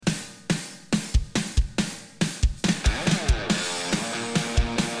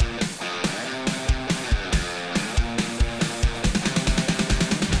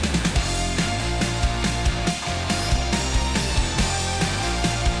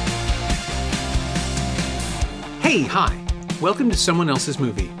Hey, hi. Welcome to Someone Else's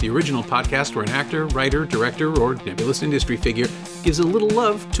Movie, the original podcast where an actor, writer, director, or nebulous industry figure gives a little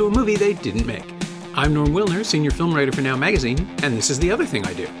love to a movie they didn't make. I'm Norm Wilner, senior film writer for Now Magazine, and this is the other thing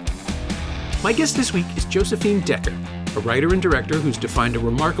I do. My guest this week is Josephine Decker, a writer and director who's defined a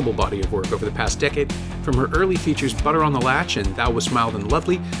remarkable body of work over the past decade, from her early features Butter on the Latch and Thou Wast Mild and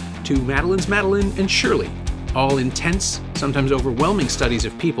Lovely, to Madeline's Madeline and Shirley, all intense, sometimes overwhelming studies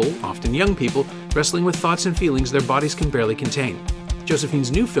of people, often young people, wrestling with thoughts and feelings their bodies can barely contain. Josephine's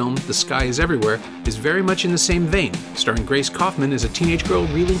new film, The Sky is Everywhere, is very much in the same vein, starring Grace Kaufman as a teenage girl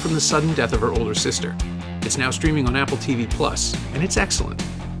reeling from the sudden death of her older sister. It's now streaming on Apple TV+, and it's excellent.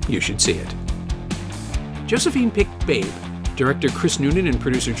 You should see it. Josephine picked Babe, director Chris Noonan and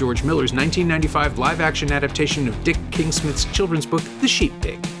producer George Miller's 1995 live-action adaptation of Dick King-Smith's children's book, The Sheep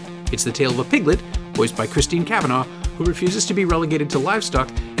Pig. It's the tale of a piglet, voiced by Christine Cavanaugh, who refuses to be relegated to livestock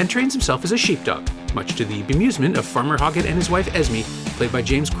and trains himself as a sheepdog, much to the bemusement of Farmer Hoggett and his wife Esme, played by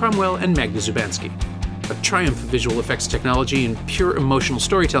James Cromwell and Magda Zubanski. A triumph of visual effects technology and pure emotional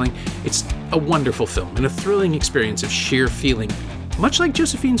storytelling, it's a wonderful film and a thrilling experience of sheer feeling, much like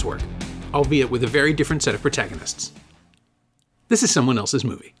Josephine's work, albeit with a very different set of protagonists. This is Someone Else's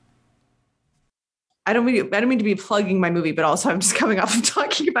Movie. I don't mean to be plugging my movie, but also I'm just coming off of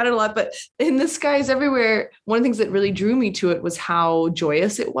talking about it a lot. But in The Sky is Everywhere, one of the things that really drew me to it was how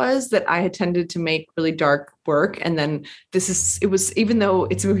joyous it was, that I had tended to make really dark work. And then even though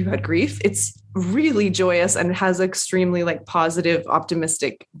it's a movie about grief, it's really joyous and has extremely positive,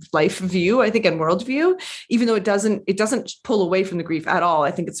 optimistic life view, I think, and worldview, even though it doesn't pull away from the grief at all.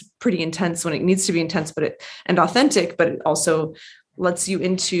 I think it's pretty intense when it needs to be intense, and authentic, but it also lets you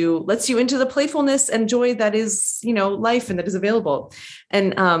into the playfulness and joy that is, life and that is available.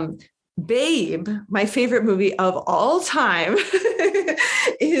 And Babe, my favorite movie of all time,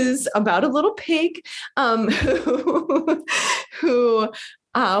 is about a little pig who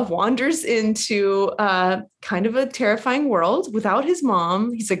wanders into kind of a terrifying world without his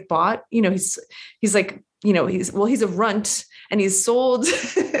mom. He's he's a runt, and he's sold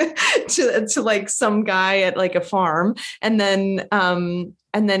to some guy at a farm. And then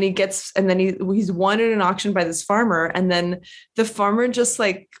he's won at an auction by this farmer. And then the farmer just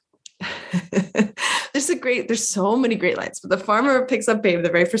there's so many great lines, but the farmer picks up Babe the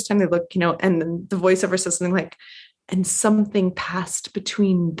very first time they look, and then the voiceover says something like, and something passed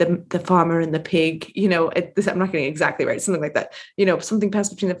between the farmer and the pig, I'm not getting it exactly right. Something like that, something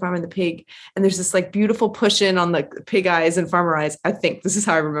passed between the farmer and the pig. And there's this pubeautiful push in on the pig eyes and farmer eyes. I think this is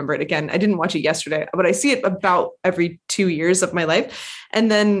how I remember it. Again, I didn't watch it yesterday, but I see it about every 2 years of my life.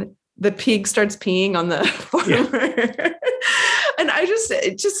 And then the pig starts peeing on the farmer. Yeah. And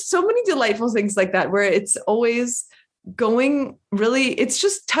just so many delightful things like that, where it's always it's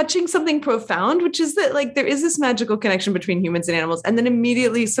just touching something profound, which is that there is this magical connection between humans and animals, and then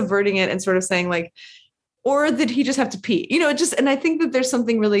immediately subverting it and sort of saying or did he just have to pee? And I think that there's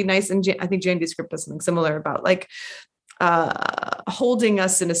something really nice. And I think Jane D. Script does something similar about holding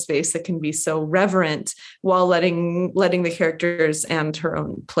us in a space that can be so reverent while letting the characters and her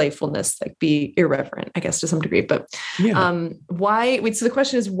own playfulness be irreverent, I guess, to some degree. But yeah. So the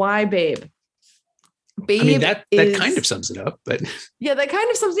question is, why Babe? Babe, that kind of sums it up, but yeah, that kind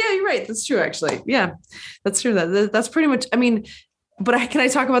of sums. Yeah, you're right. That's true, actually. Yeah, that's true. That's pretty much. But can I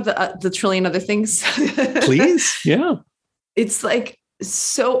talk about the trillion other things? Please. Yeah. It's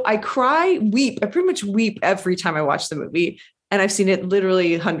so I cry, weep. I pretty much weep every time I watch the movie, and I've seen it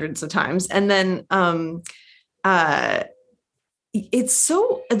literally hundreds of times. And then,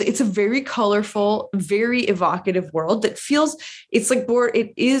 it's a very colorful, very evocative world that feels,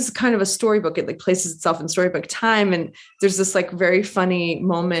 it is kind of a storybook. It places itself in storybook time. And there's this very funny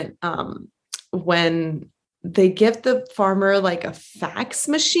moment when they give the farmer a fax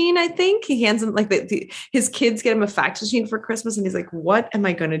machine. I think he hands him his kids get him a fax machine for Christmas. And he's like, what am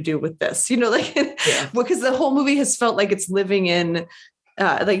I going to do with this? Yeah. Because the whole movie has felt like it's living in,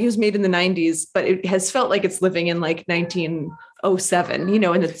 it was made in the 90s, but it has felt like it's living in 1907,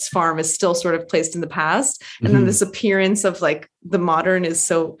 and its farm is still sort of placed in the past. And then this appearance of the modern is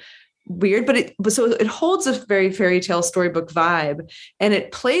so weird, but it holds a very fairy tale storybook vibe, and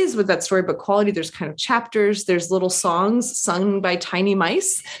it plays with that storybook quality. There's kind of chapters, there's little songs sung by tiny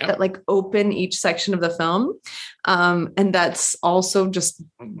mice that open each section of the film. And that's also just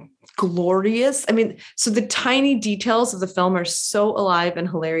glorious. So the tiny details of the film are so alive and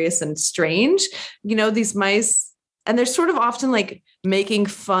hilarious and strange, these mice, and they're sort of often making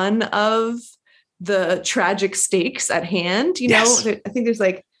fun of the tragic stakes at hand. Yes. I think there's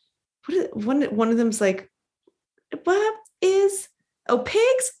one of them's what is,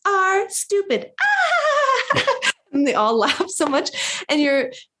 pigs are stupid. And they all laugh so much. And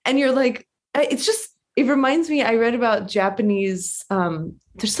you're like, it's just, it reminds me, I read about Japanese,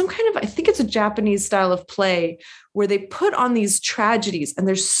 there's some kind of, I think it's a Japanese style of play where they put on these tragedies and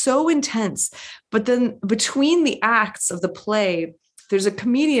they're so intense. But then between the acts of the play, there's a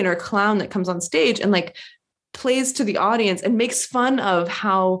comedian or a clown that comes on stage and like plays to the audience and makes fun of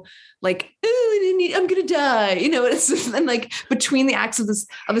how like, I'm gonna die, you know, and like between the acts of this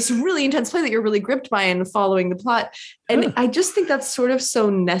really intense play that you're really gripped by and following the plot. And I just think that's sort of so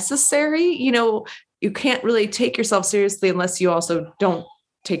necessary. You know, you can't really take yourself seriously unless you also don't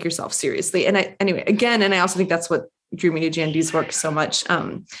take yourself seriously. And I also think that's what drew me to Jan D's work so much.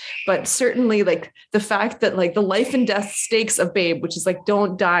 But certainly like the fact that like the life and death stakes of Babe, which is like,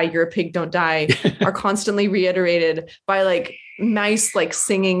 don't die, you're a pig, don't die, are constantly reiterated by like nice, like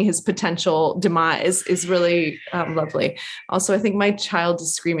singing his potential demise is really lovely. Also, I think my child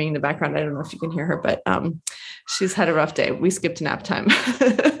is screaming in the background. I don't know if you can hear her, but she's had a rough day. We skipped nap time.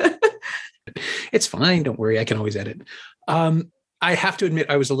 It's fine. Don't worry. I can always edit. I have to admit,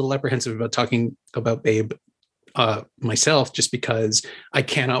 I was a little apprehensive about talking about Babe myself, just because I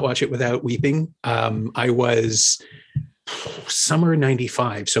cannot watch it without weeping. I was summer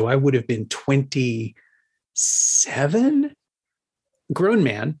 95, so I would have been 27, grown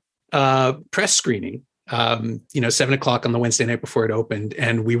man, press screening, 7:00 on the Wednesday night before it opened.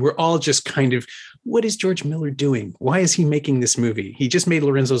 And we were all just kind of, what is George Miller doing? Why is he making this movie? He just made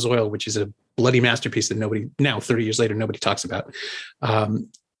Lorenzo's Oil, which is a bloody masterpiece that nobody now, 30 years later, nobody talks about.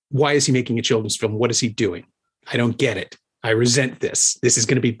 Why is he making a children's film? What is he doing? I don't get it. I resent this. This is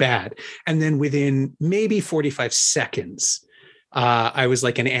going to be bad. And then within maybe 45 seconds, I was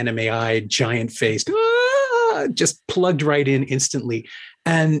like an anime-eyed, giant-faced, just plugged right in instantly.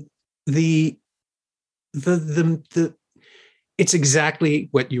 And the it's exactly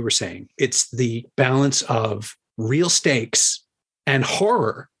what you were saying. It's the balance of real stakes and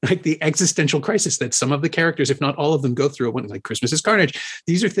horror, like the existential crisis that some of the characters, if not all of them, go through. One like Christmas is Carnage.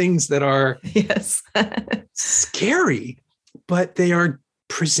 These are things that are scary, but they are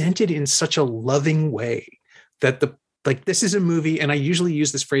presented in such a loving way that this is a movie, and I usually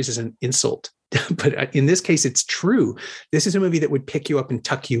use this phrase as an insult, but in this case, it's true. This is a movie that would pick you up and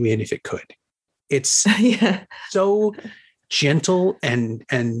tuck you in if it could. It's so gentle and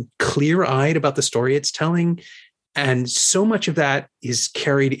clear-eyed about the story it's telling. And so much of that is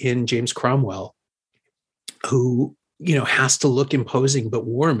carried in James Cromwell, who, has to look imposing but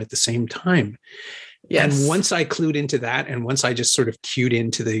warm at the same time. Yes. And once I clued into that, and once I just sort of cued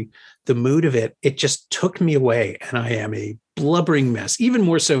into the mood of it, it just took me away. And I am a blubbering mess, even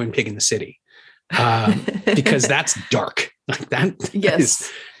more so in Pig in the City, because that's dark. Like that.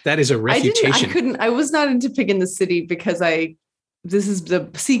 Yes. That is a refutation. I was not into Pig in the City because this is the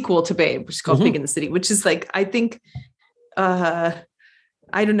sequel to Babe, which is called Pig in the City, which is like, I think, I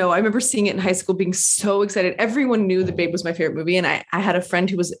don't know. I remember seeing it in high school, being so excited. Everyone knew that Babe was my favorite movie. And I had a friend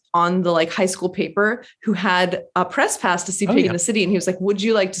who was on the like high school paper who had a press pass to see Pig in the City. And he was like, would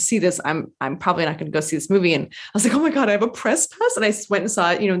you like to see this? I'm probably not going to go see this movie. And I was like, oh my God, I have a press pass. And I went and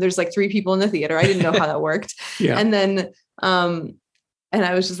saw it. There's like 3 people in the theater. I didn't know how that worked. And then, and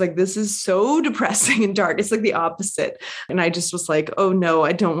I was just like, this is so depressing and dark. It's like the opposite. And I just was like, oh no,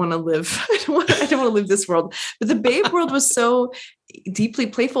 I don't want to live. I don't want to live this world. But the Babe world was so deeply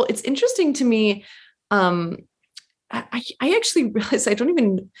playful. It's interesting to me. I actually realized I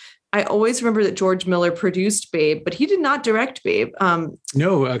always remember that George Miller produced Babe, but he did not direct Babe.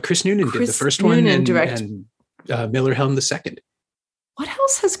 No, Chris Noonan did the first one and Miller helmed the second. What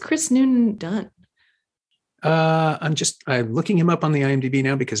else has Chris Noonan done? I'm looking him up on the IMDb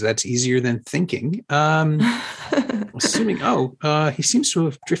now because that's easier than thinking. Assuming, he seems to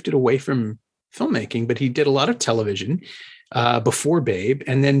have drifted away from filmmaking, but he did a lot of television before Babe,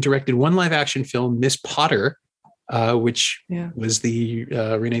 and then directed one live action film, Miss Potter, which was the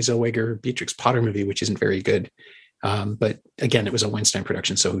Renee Zellweger Beatrix Potter movie, which isn't very good. But again, it was a Weinstein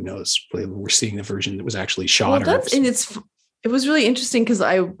production, so who knows? We're seeing the version that was actually shot. It was really interesting because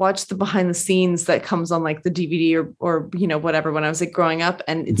I watched the behind the scenes that comes on like the DVD or whatever when I was like growing up,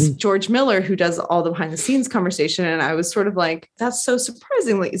 and it's George Miller who does all the behind the scenes conversation. And I was sort of like, that's so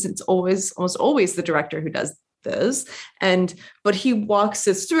surprisingly, it's almost always the director who does this. But he walks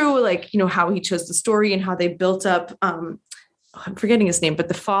us through like, how he chose the story and how they built up, I'm forgetting his name, but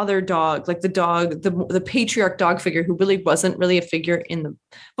the father dog, like the dog, the patriarch dog figure who really wasn't really a figure in the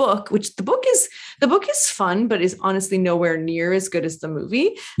book, which the book is fun, but is honestly nowhere near as good as the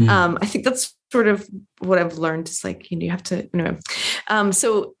movie. I think that's sort of what I've learned is like, you have to,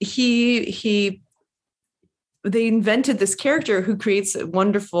 so he they invented this character who creates a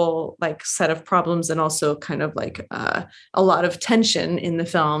wonderful like set of problems and also kind of like a lot of tension in the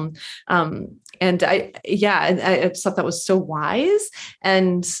film. And I just thought that was so wise.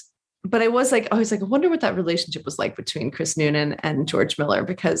 But I was like, I wonder what that relationship was like between Chris Noonan and George Miller,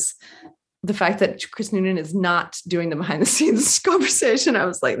 because the fact that Chris Noonan is not doing the behind the scenes conversation, I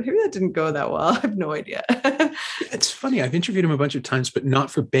was like, maybe that didn't go that well. I have no idea. It's funny. I've interviewed him a bunch of times, but not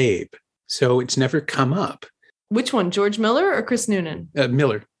for Babe. So it's never come up. Which one, George Miller or Chris Noonan?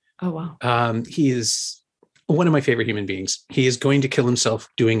 Miller. Oh, wow. He is one of my favorite human beings. He is going to kill himself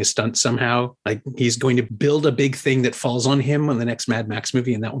doing a stunt somehow. Like he's going to build a big thing that falls on him on the next Mad Max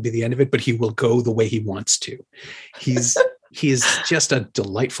movie, and that will be the end of it. But he will go the way he wants to. He is just a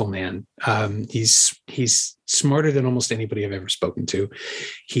delightful man. He's smarter than almost anybody I've ever spoken to.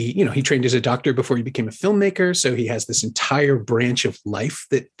 He trained as a doctor before he became a filmmaker. So he has this entire branch of life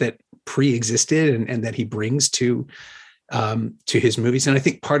that pre-existed and that he brings to his movies. And I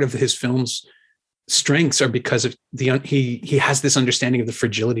think part of his films' strengths are because of he has this understanding of the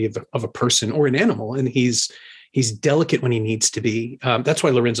fragility of a person or an animal, and he's delicate when he needs to be. That's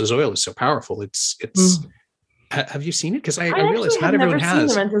why Lorenzo's Oil is so powerful. Have you seen it? Because I realize not everyone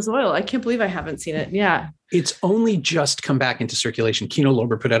has. Lorenzo's Oil. I can't believe I haven't seen it. Yeah. It's only just come back into circulation. Kino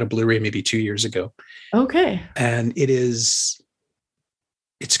Lorber put out a Blu-ray maybe 2 years ago. Okay. And it's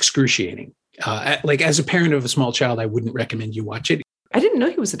excruciating. Like as a parent of a small child, I wouldn't recommend you watch it. I didn't know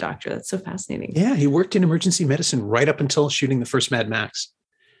he was a doctor. That's so fascinating. Yeah. He worked in emergency medicine right up until shooting the first Mad Max.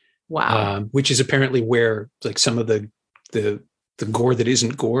 Wow. Which is apparently where like some of the gore that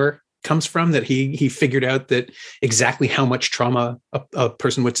isn't gore comes from, that he figured out that exactly how much trauma a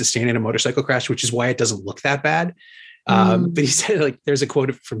person would sustain in a motorcycle crash, which is why it doesn't look that bad. But he said, like, there's a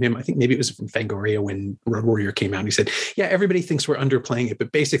quote from him, I think maybe it was from Fangoria when Road Warrior came out. And he said, yeah, everybody thinks we're underplaying it,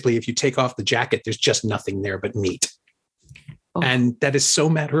 but basically if you take off the jacket, there's just nothing there but meat. Oh. And that is so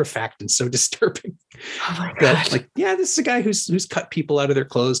matter of fact and so disturbing. Oh my God. Like, yeah, this is a guy who's cut people out of their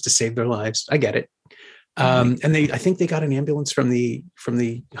clothes to save their lives. I get it. And I think they got an ambulance from the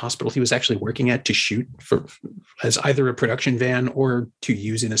hospital he was actually working at to shoot as either a production van or to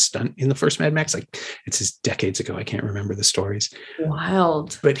use in a stunt in the first Mad Max. Like it's just decades ago. I can't remember the stories.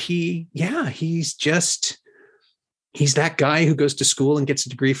 Wild. But he's that guy who goes to school and gets a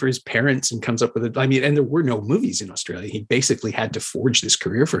degree for his parents and comes up with and there were no movies in Australia. He basically had to forge this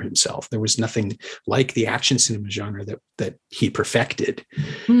career for himself. There was nothing like the action cinema genre that he perfected.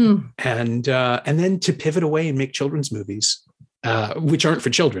 And then to pivot away and make children's movies, which aren't for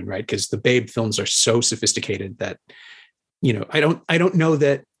children, right? Because the Babe films are so sophisticated that, I don't know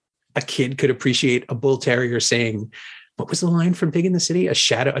that a kid could appreciate a bull terrier saying, what was the line from Pig in the City?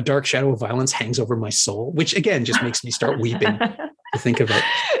 A dark shadow of violence hangs over my soul, which again, just makes me start weeping to think of it.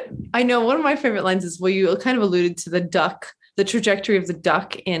 I know one of my favorite lines is, you kind of alluded to the duck, the trajectory of the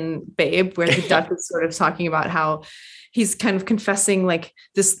duck in Babe, where the duck is sort of talking about how he's kind of confessing like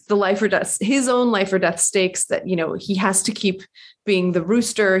the life or death, his own life or death stakes that, he has to keep being the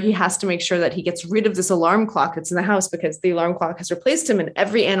rooster. He has to make sure that he gets rid of this alarm clock that's in the house because the alarm clock has replaced him, and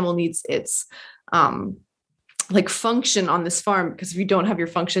every animal needs its, like function on this farm, because if you don't have your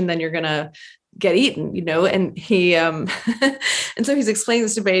function, then you're gonna get eaten, and he and so he's explaining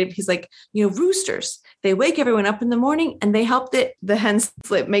this to Babe. He's like, roosters, they wake everyone up in the morning and they help the hens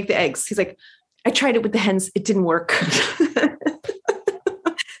make the eggs. He's like, I tried it with the hens, it didn't work. This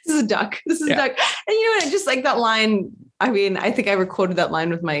is a duck. A duck. And just like that line, I think I recorded that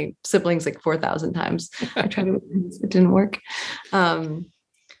line with my siblings like 4,000 times. I tried it with the hens, it didn't work.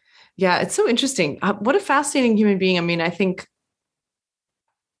 Yeah, it's so interesting. What a fascinating human being. I think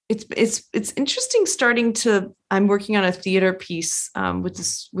it's interesting I'm working on a theater piece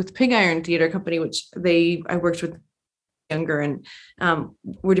with Pig Iron Theater Company, which I worked with younger, and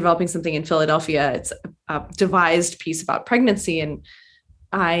we're developing something in Philadelphia. It's a devised piece about pregnancy, and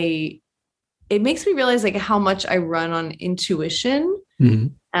it makes me realize like how much I run on intuition,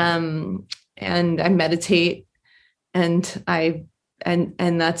 and I meditate, and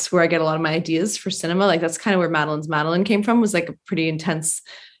that's where I get a lot of my ideas for cinema. Like that's kind of where Madeline's Madeline came from, was like a pretty intense,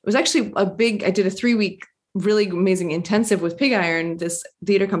 it was actually I did a 3-week really amazing intensive with Pig Iron, this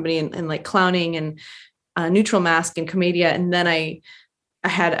theater company, and like clowning and neutral mask and commedia. And then I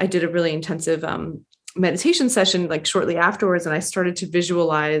did a really intensive meditation session like shortly afterwards. And I started to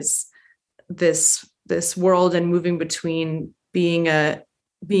visualize this world and moving between being an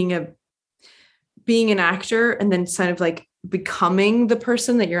actor and then kind of like becoming the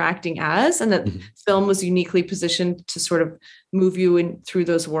person that you're acting as, and that film was uniquely positioned to sort of move you in through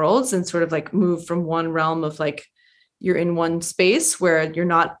those worlds and sort of like move from one realm of like you're in one space where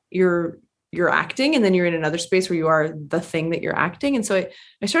you're you're acting, and then you're in another space where you are the thing that you're acting. And so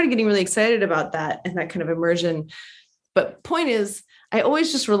I started getting really excited about that and that kind of immersion. But point is, I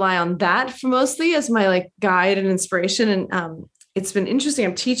always just rely on that for mostly as my like guide and inspiration. And it's been interesting.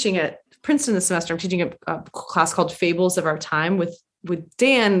 I'm teaching at Princeton this semester. I'm teaching a class called Fables of Our Time with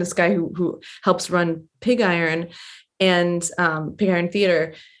Dan, this guy who helps run Pig Iron and Pig Iron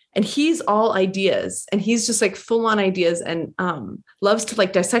Theater. And he's all ideas, and he's just like full on ideas, and loves to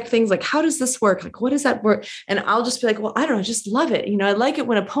like dissect things. Like, how does this work? Like, what does that work? And I'll just be like, well, I don't know, I just love it. You know, I like it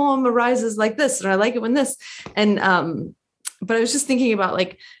when a poem arises like this, and I like it when this. And, but I was just thinking about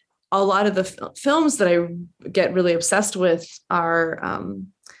like a lot of the films that I get really obsessed with are,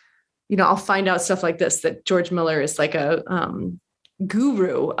 you know, I'll find out stuff like this, that George Miller is like a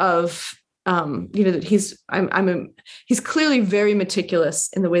guru of, you know, that he's clearly very meticulous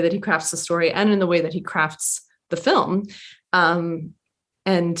in the way that he crafts the story and in the way that he crafts the film,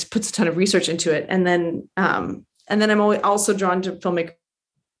 and puts a ton of research into it. And then I'm also drawn to filmmakers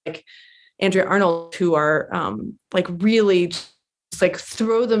like Andrea Arnold, who are like really just like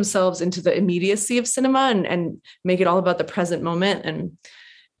throw themselves into the immediacy of cinema and make it all about the present moment. And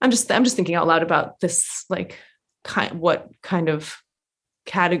I'm just thinking out loud about this, like the kind of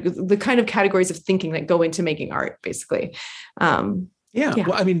categories of thinking that go into making art, basically. Yeah.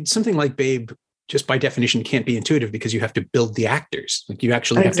 Well, I mean, something like Babe, just by definition, can't be intuitive because you have to build the actors. Like you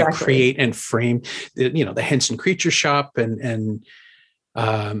actually have to create and frame the Henson Creature Shop and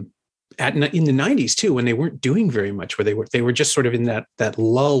in the 90s too, when they weren't doing very much, where they were just sort of in that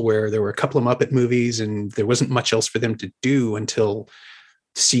lull where there were a couple of Muppet movies and there wasn't much else for them to do until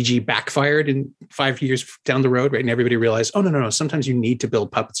CG backfired in 5 years down the road, right? And everybody realized, oh, no. Sometimes you need to build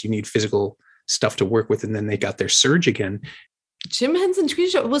puppets. You need physical stuff to work with. And then they got their surge again. Jim Henson's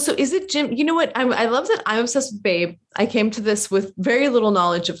Creature Shop. Well, so is it Jim? You know what? I love that I'm obsessed with Babe. I came to this with very little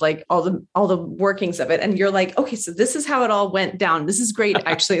knowledge of like all the workings of it. And you're like, okay, so this is how it all went down. This is great.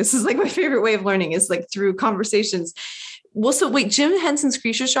 Actually, this is like my favorite way of learning is like through conversations. Well, so wait, Jim Henson's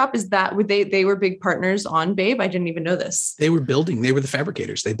Creature Shop, is that they were big partners on Babe? I didn't even know this. They were the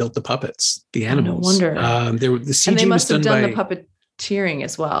fabricators. They built the puppets, the animals. No wonder. The CG and they must was have done the puppeteering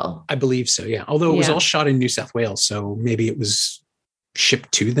as well. I believe so, yeah. Although it was all shot in New South Wales, so maybe it was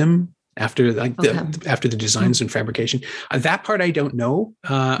shipped to them after after the designs and fabrication. That part I don't know.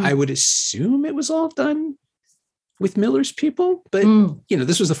 I would assume it was all done with Miller's people, but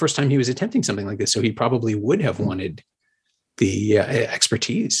this was the first time he was attempting something like this, so he probably would have wanted the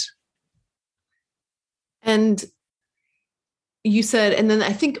expertise. And you said, and then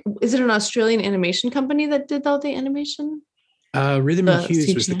I think, is it an Australian animation company that did all the animation? Rhythm and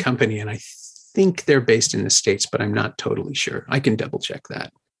Hughes was the company, and I think they're based in the States, but I'm not totally sure. I can double check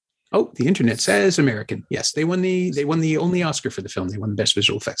that. Oh, the internet says American. Yes, they won the only Oscar for the film. They won Best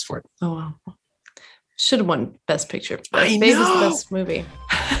Visual Effects for it. Oh wow. Should have won Best Picture. I know. Babe is the best movie.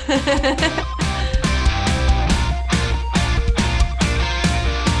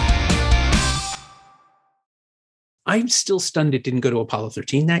 I'm still stunned it didn't go to Apollo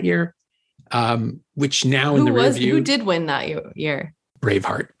 13 that year, which now in the review... Who did win that year?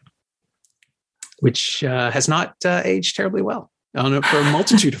 Braveheart, which has not aged terribly well for a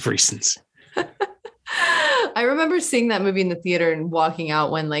multitude of reasons. I remember seeing that movie in the theater and walking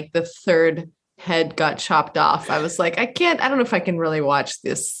out when like the third head got chopped off. I was like, I don't know if I can really watch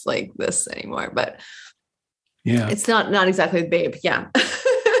this like this anymore, but yeah, it's not exactly Babe. Yeah.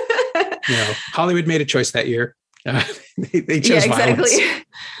 Hollywood made a choice that year. They chose violence.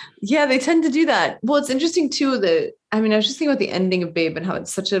 Yeah, they tend to do that. Well, it's interesting too that, I was just thinking about the ending of Babe and how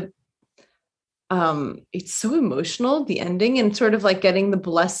it's such a, it's so emotional, the ending, and sort of like getting the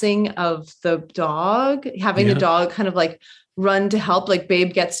blessing of the dog, having the dog kind of like run to help. Like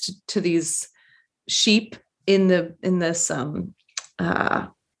Babe gets to these sheep in this,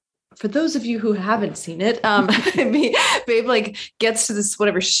 for those of you who haven't seen it, Babe like gets to this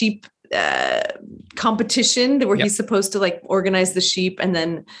whatever sheep competition where he's supposed to like organize the sheep, and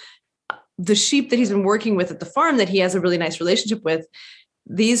then the sheep that he's been working with at the farm that he has a really nice relationship with,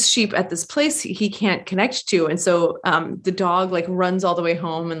 these sheep at this place he can't connect to, and so the dog like runs all the way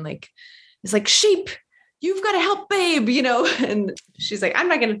home and like is like, sheep, you've got to help Babe, and she's like, I'm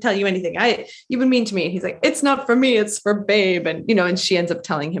not going to tell you anything. You've been mean to me. And he's like, it's not for me, it's for Babe. And, and she ends up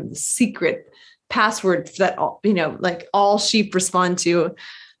telling him the secret password that, like all sheep respond to.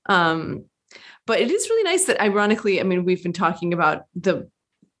 But it is really nice that ironically, we've been talking about the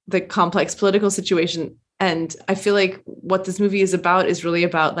complex political situation. And I feel like what this movie is about is really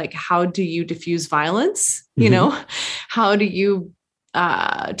about like, how do you diffuse violence? How do you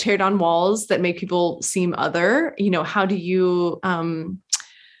tear down walls that make people seem other? How do you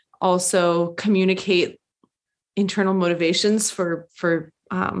also communicate internal motivations for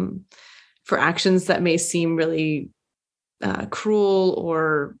actions that may seem really cruel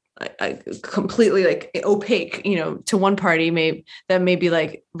or completely like opaque, to one party that may be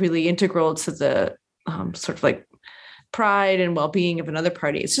like really integral to the sort of like pride and well-being of another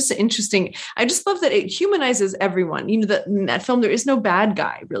party. It's just interesting. I just love that it humanizes everyone. That in that film, there is no bad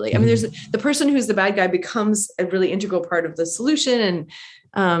guy really. I mean, there's the person who's the bad guy becomes a really integral part of the solution. And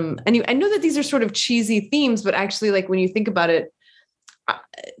I know that these are sort of cheesy themes, but actually like when you think about it,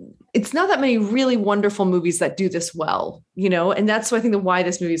 it's not that many really wonderful movies that do this well, and that's why I think why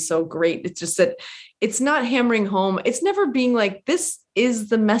this movie is so great. It's just that it's not hammering home. It's never being like, this is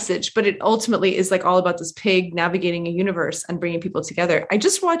the message, but it ultimately is like all about this pig navigating a universe and bringing people together. I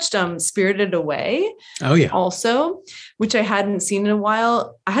just watched Spirited Away. Oh yeah. Also, which I hadn't seen in a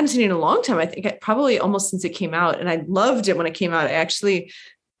while. I hadn't seen it in a long time. I think probably almost since it came out, and I loved it when it came out.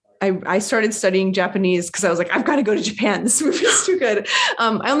 I started studying Japanese because I was like, I've got to go to Japan. This movie is too good.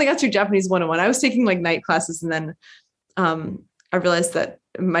 I only got through Japanese 101. I was taking like night classes, and then I realized that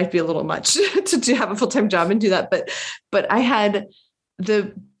it might be a little much to have a full-time job and do that. But I had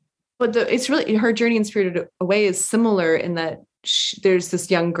it's really, her journey in Spirited Away is similar in that there's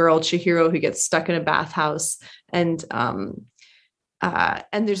this young girl, Chihiro, who gets stuck in a bathhouse, and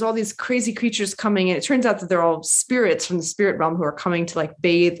there's all these crazy creatures coming, and it turns out that they're all spirits from the spirit realm who are coming to like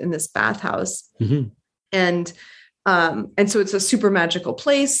bathe in this bathhouse. Mm-hmm. And so it's a super magical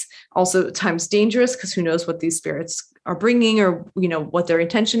place, also at times dangerous, because who knows what these spirits are bringing, or, what their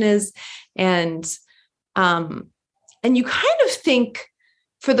intention is. And you kind of think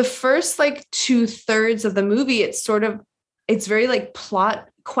for the first like 2/3 of the movie, it's very like plot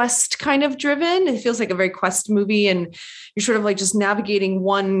quest kind of driven. It feels like a very quest movie, and you're sort of like just navigating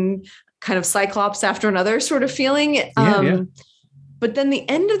one kind of cyclops after another sort of feeling. Yeah. But then the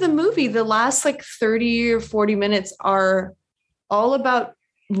end of the movie, the last like 30 or 40 minutes are all about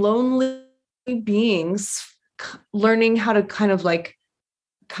lonely beings learning how to kind of like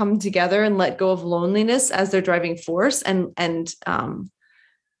come together and let go of loneliness as their driving force. And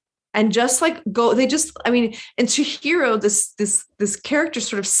just like go, and Chihiro, this character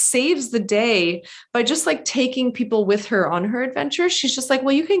sort of saves the day by just like taking people with her on her adventure. She's just like,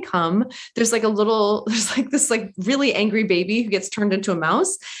 well, you can come. There's like this like really angry baby who gets turned into a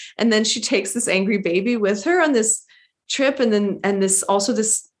mouse. And then she takes this angry baby with her on this trip. And this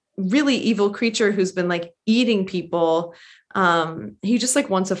really evil creature who's been like eating people. He just like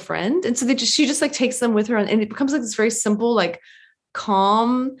wants a friend. And so she just like takes them with her, and it becomes like this very simple, like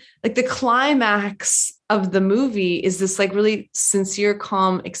calm, like the climax of the movie is this like really sincere,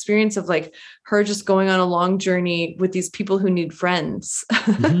 calm experience of like her just going on a long journey with these people who need friends.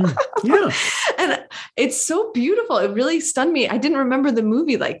 Mm-hmm. Yeah. And it's so beautiful. It really stunned me. I didn't remember the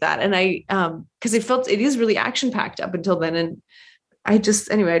movie like that. And because it is really action packed up until then. And I just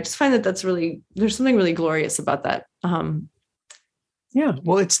find that there's something really glorious about that. Yeah.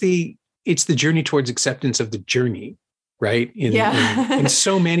 Well, it's the journey towards acceptance of the journey. Right. And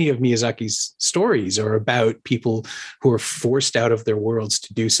so many of Miyazaki's stories are about people who are forced out of their worlds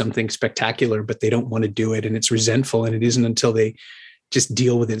to do something spectacular, but they don't want to do it. And it's resentful. And it isn't until they just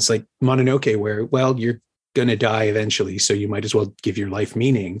deal with it. It's like Mononoke, where, well, you're going to die eventually, so you might as well give your life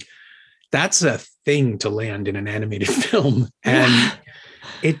meaning. That's a thing to land in an animated film. And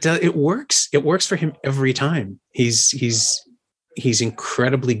it works. It works for him every time. He's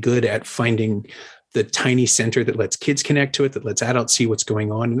incredibly good at finding the tiny center that lets kids connect to it, that lets adults see what's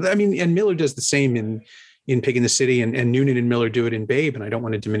going on. I mean, and Miller does the same in Pig in the City, and Noonan and Miller do it in Babe. And I don't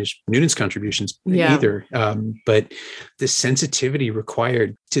want to diminish Noonan's contributions either. But the sensitivity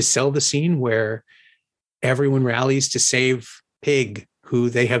required to sell the scene where everyone rallies to save Pig, who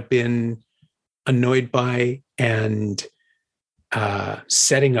they have been annoyed by and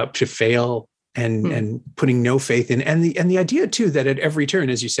setting up to fail, and putting no faith in. And the idea too, that at every turn,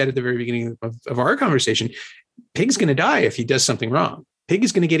 as you said at the very beginning of our conversation, Pig's going to die if he does something wrong. Pig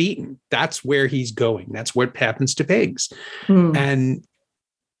is going to get eaten. That's where he's going. That's what happens to pigs. And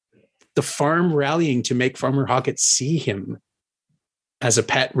the farm rallying to make Farmer Hoggett see him as a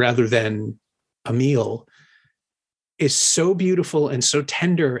pet rather than a meal is so beautiful and so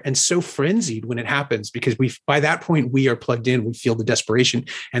tender and so frenzied when it happens, because by that point we are plugged in. We feel the desperation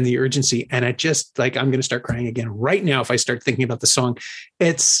and the urgency. And I just like, I'm going to start crying again right now if I start thinking about the song.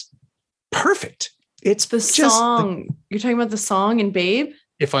 It's perfect. It's the song. You're talking about the song in Babe?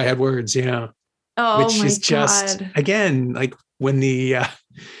 If I Had Words, yeah. Oh, which my is just God. Again, like when the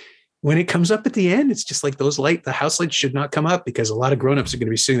when it comes up at the end, it's just like the house lights should not come up, because a lot of grownups are going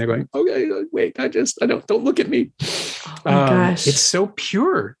to be sitting there going, okay, wait, don't look at me. Oh my gosh. It's so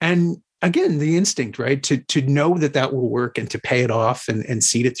pure. And again, the instinct, right? To know that will work, and to pay it off and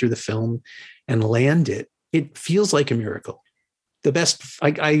seed it through the film and land it. It feels like a miracle. The best,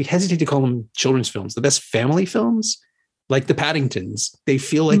 I hesitate to call them children's films, the best family films, like the Paddingtons, they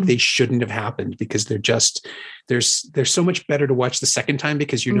feel like they shouldn't have happened, because they're so much better to watch the second time,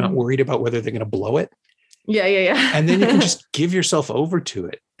 because you're not worried about whether they're going to blow it. Yeah. And then you can just give yourself over to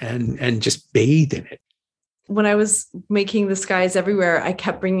it and just bathe in it. When I was making The Skies Everywhere, I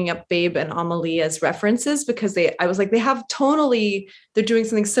kept bringing up Babe and Amelie as references, because I was like, they have tonally, they're doing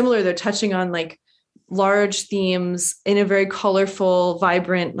something similar. They're touching on like large themes in a very colorful,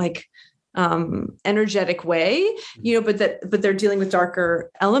 vibrant, like energetic way, but they're dealing with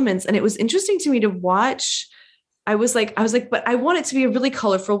darker elements. And it was interesting to me to watch. I was like, but I want it to be a really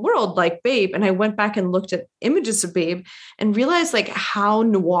colorful world like Babe. And I went back and looked at images of Babe and realized like how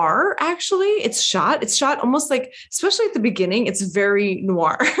noir actually it's shot. It's shot almost like, especially at the beginning, it's very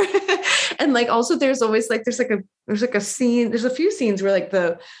noir. And like, also there's always like, there's a scene, there's a few scenes where like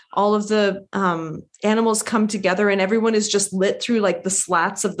all of the animals come together and everyone is just lit through like the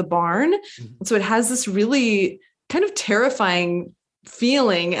slats of the barn. Mm-hmm. So it has this really kind of terrifying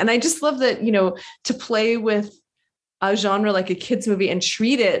feeling. And I just love that, to play with a genre like a kid's movie and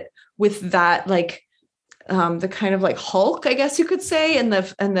treat it with that, like the kind of like Hulk, I guess you could say, and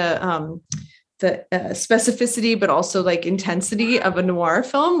the specificity, but also like intensity of a noir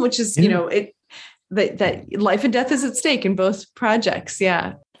film, which is, that life and death is at stake in both projects.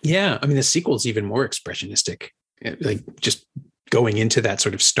 Yeah. Yeah. I mean, the sequel is even more expressionistic, like just going into that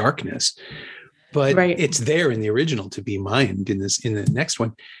sort of starkness, but it's there in the original to be mined in the next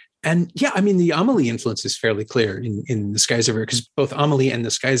one. And yeah, I mean, the Amelie influence is fairly clear in The Skies Everywhere, because both Amelie and The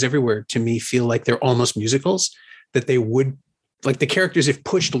Skies Everywhere to me feel like they're almost musicals, that they would, like the characters, if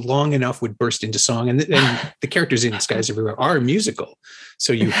pushed long enough, would burst into song. And the characters in Skies Everywhere are musical.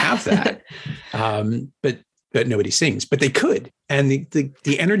 So you have that, but nobody sings, but they could. And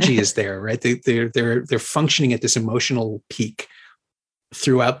the energy is there, right? They're functioning at this emotional peak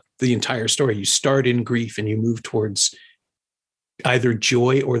throughout the entire story. You start in grief and you move towards either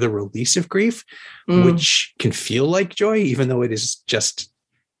joy or the release of grief, which can feel like joy, even though it is just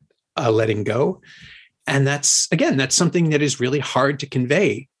a letting go. And that's something that is really hard to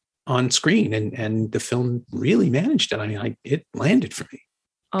convey on screen. And the film really managed it. I mean, it landed for me.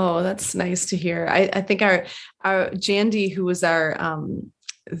 Oh, that's nice to hear. I think our Jandy, who was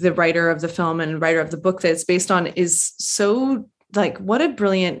the writer of the film and writer of the book that it's based on, is so like, what a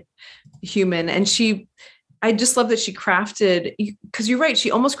brilliant human. And I just love that she crafted, because you're right, she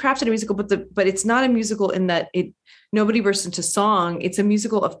almost crafted a musical, but it's not a musical in that nobody bursts into song. It's a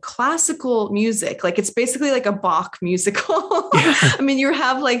musical of classical music. Like it's basically like a Bach musical. Yeah. I mean, you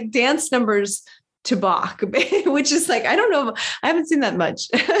have like dance numbers to Bach, which is like, I don't know, I haven't seen that much.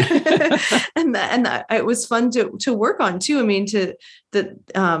 and it was fun to work on too. I mean,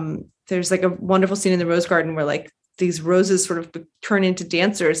 there's like a wonderful scene in the Rose Garden where like these roses sort of turn into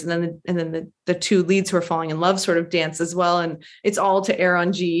dancers, and then the two leads who are falling in love sort of dance as well. And it's all to air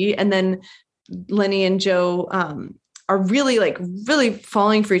on G. And then Lenny and Joe are really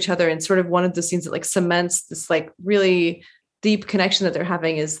falling for each other. And sort of one of the scenes that like cements this like really deep connection that they're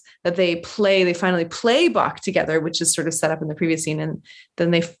having is that they finally play Bach together, which is sort of set up in the previous scene. And then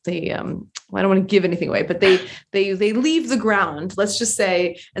they I don't want to give anything away, but they leave the ground, let's just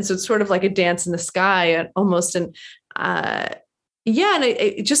say. And so it's sort of like a dance in the sky almost. And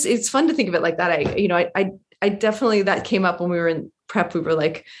it's fun to think of it like that. I definitely, that came up when we were in prep. We were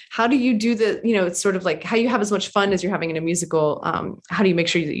like, how do you do it's sort of like how you have as much fun as you're having in a musical. How do you make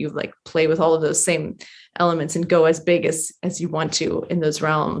sure that you like play with all of those same elements and go as big as you want to in those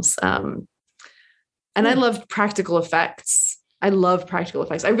realms? And I loved practical effects. I love practical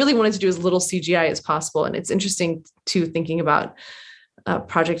effects. I really wanted to do as little CGI as possible. And it's interesting too, thinking about a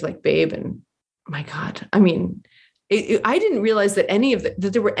project like Babe, and my God, I mean, I didn't realize that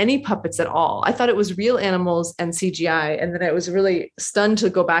that there were any puppets at all. I thought it was real animals and CGI. And then I was really stunned to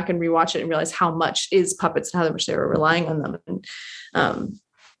go back and rewatch it and realize how much is puppets and how much they were relying on them. And,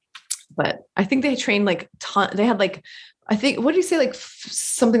 but I think they trained they had I think, what do you say? Like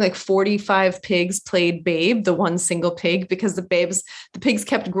something like 45 pigs played Babe, the one single pig, because the pigs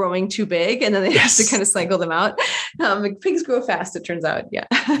kept growing too big, and then they had to kind of cycle them out. Pigs grow fast, it turns out. Yeah.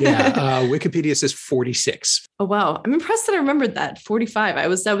 Yeah. Wikipedia says 46. Oh, wow. I'm impressed that I rememred that. 45. I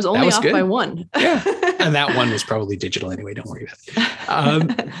was only off by one. Yeah. And that one was probably digital anyway. Don't worry about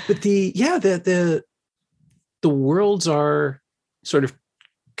it. But the worlds are sort of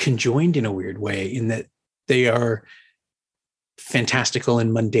conjoined in a weird way, in that they are fantastical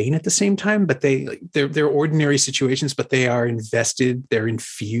and mundane at the same time, but they're ordinary situations, but they are invested, they're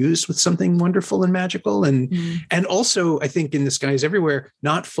infused with something wonderful and magical. And also, I think in The Sky Is Everywhere,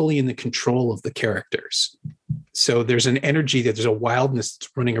 not fully in the control of the characters. So there's an energy, that there's a wildness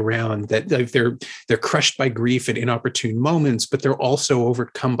running around, that they're crushed by grief at inopportune moments, but they're also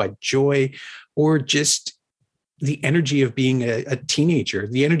overcome by joy, or just the energy of being a teenager,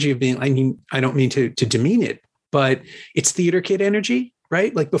 the energy of being, I don't mean to demean it, but it's theater kid energy,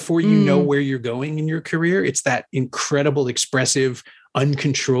 right? Like before you know where you're going in your career, it's that incredible, expressive,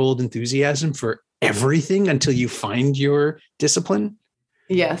 uncontrolled enthusiasm for everything until you find your discipline.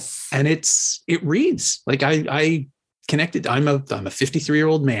 Yes. And it reads like I connected. I'm a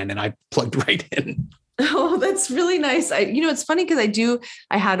 53-year-old man, and I plugged right in. Oh, that's really nice. It's funny because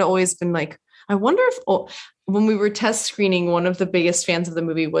I had always been like, I wonder if when we were test screening, one of the biggest fans of the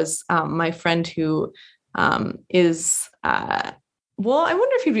movie was my friend who is I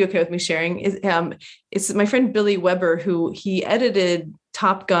wonder if he'd be okay with me sharing. It's my friend Billy Weber, who he edited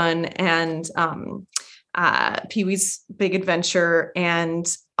Top Gun and Pee-wee's Big Adventure, and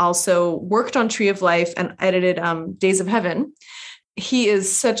also worked on Tree of Life and edited Days of Heaven. He is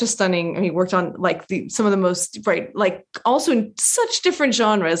such a stunning, he worked on like some of the most, right, like also in such different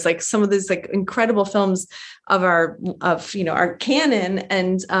genres, like some of these like incredible films of our canon.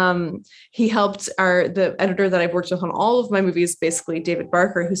 And he helped the editor that I've worked with on all of my movies, basically David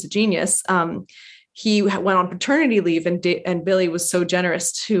Barker, who's a genius. He went on paternity leave, and Billy was so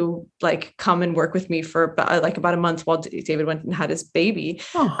generous to like come and work with me for about a month while David went and had his baby.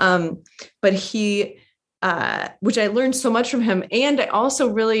 Oh. But he, which I learned so much from him. And I also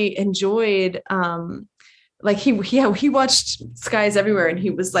really enjoyed, he watched Sky Is Everywhere, and he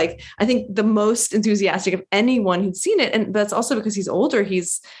was like, I think the most enthusiastic of anyone who'd seen it. And that's also because he's older.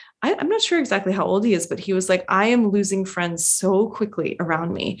 I'm not sure exactly how old he is, but he was like, I am losing friends so quickly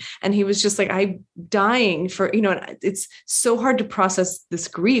around me. And he was just like, I'm dying for, it's so hard to process this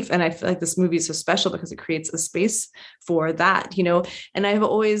grief. And I feel like this movie is so special because it creates a space for that, and I've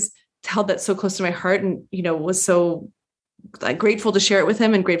always held that so close to my heart, and, was so grateful to share it with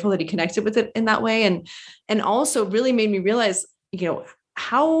him, and grateful that he connected with it in that way. And also really made me realize,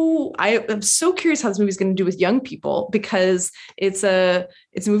 how I am so curious how this movie is going to do with young people, because it's a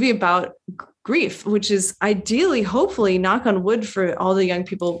movie about grief, which is ideally, hopefully, knock on wood for all the young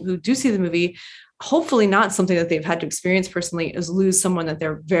people who do see the movie, hopefully not something that they've had to experience personally, is lose someone that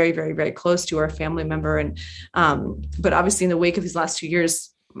they're very, very, very close to, or a family member. And, but obviously in the wake of these last 2 years,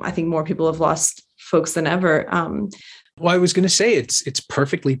 I think more people have lost folks than ever. Well, I was going to say it's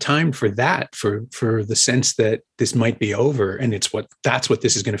perfectly timed for that, for the sense that this might be over, and that's what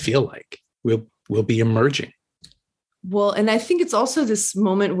this is going to feel like. We'll be emerging. Well, and I think it's also this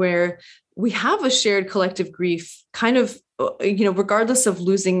moment where we have a shared collective grief, kind of, regardless of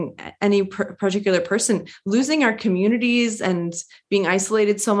losing any particular person, losing our communities and being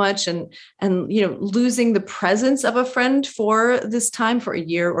isolated so much, and losing the presence of a friend for this time, for a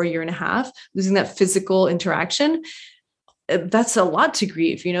year or year and a half, losing that physical interaction. That's a lot to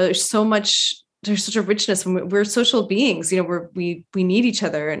grieve. There's such a richness when we're social beings, we need each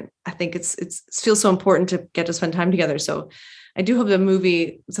other. And I think it feels so important to get to spend time together. So I do hope the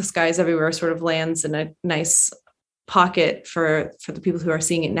movie The Sky Is Everywhere sort of lands in a nice pocket for the people who are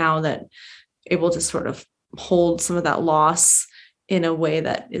seeing it now, that able to sort of hold some of that loss in a way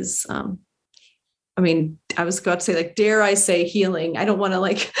that is, I was about to say, like, dare I say healing? I don't want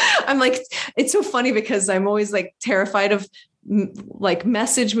to I'm like, it's so funny because I'm always like terrified of like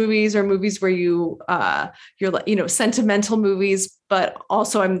message movies, or movies where you're sentimental movies, but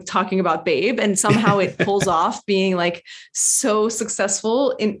also I'm talking about Babe, and somehow it pulls off being like so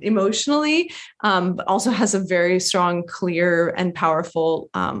successful emotionally, but also has a very strong, clear and powerful,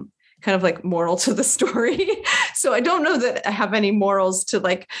 kind of like moral to the story. So I don't know that I have any morals to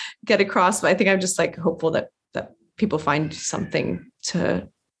like get across, but I think I'm just like hopeful that people find something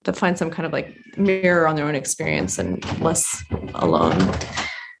that find some kind of like mirror on their own experience and less alone.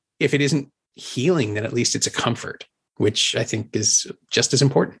 If it isn't healing, then at least it's a comfort, which I think is just as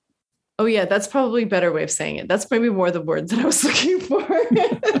important. Oh yeah, that's probably a better way of saying it. That's maybe more the word that I was looking for.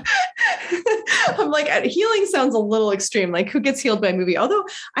 I'm like, healing sounds a little extreme. Like, who gets healed by a movie? Although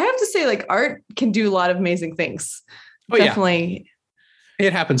I have to say, like, art can do a lot of amazing things. Oh, definitely. Yeah.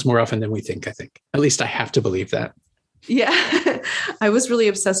 It happens more often than we think, I think. At least I have to believe that. Yeah. I was really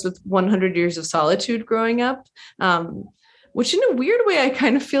obsessed with 100 Years of Solitude growing up, which in a weird way, I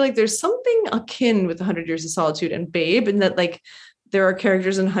kind of feel like there's something akin with 100 Years of Solitude and Babe, and that like there are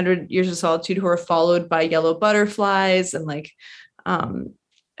characters in 100 Years of Solitude who are followed by yellow butterflies, and like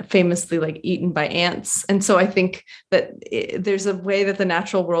famously like eaten by ants. And so I think that there's a way that the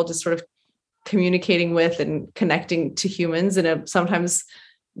natural world is sort of communicating with and connecting to humans in a sometimes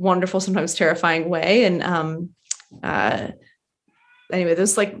wonderful, sometimes terrifying way. And anyway,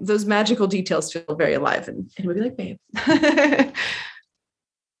 those magical details feel very alive in a movie like Babe.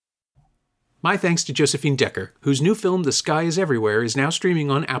 My thanks to Josephine Decker, whose new film The Sky is Everywhere is now streaming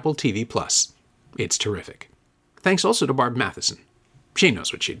on Apple TV+. It's terrific. Thanks also to Barb Matheson. She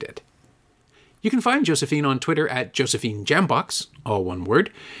knows what she did. You can find Josephine on Twitter at Josephine Jambox, all one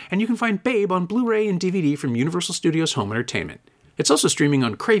word, and you can find Babe on Blu-ray and DVD from Universal Studios Home Entertainment. It's also streaming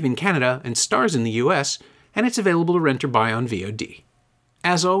on Crave in Canada and Starz in the US, and it's available to rent or buy on VOD.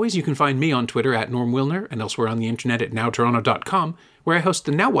 As always, you can find me on Twitter at Norm Wilner and elsewhere on the internet at nowtoronto.com, where I host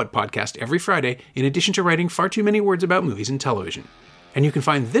the Now What podcast every Friday, in addition to writing far too many words about movies and television. And you can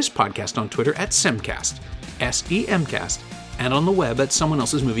find this podcast on Twitter at Semcast, S-E-M-Cast, and on the web at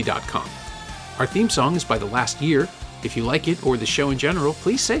someoneelsesmovie.com. Our theme song is by The Last Year. If you like it or the show in general,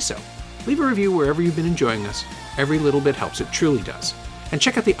 please say so. Leave a review wherever you've been enjoying us. Every little bit helps, it truly does. And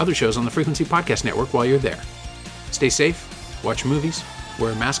check out the other shows on the Frequency Podcast Network while you're there. Stay safe, watch movies,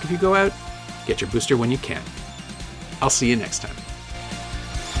 wear a mask if you go out, get your booster when you can. I'll see you next time.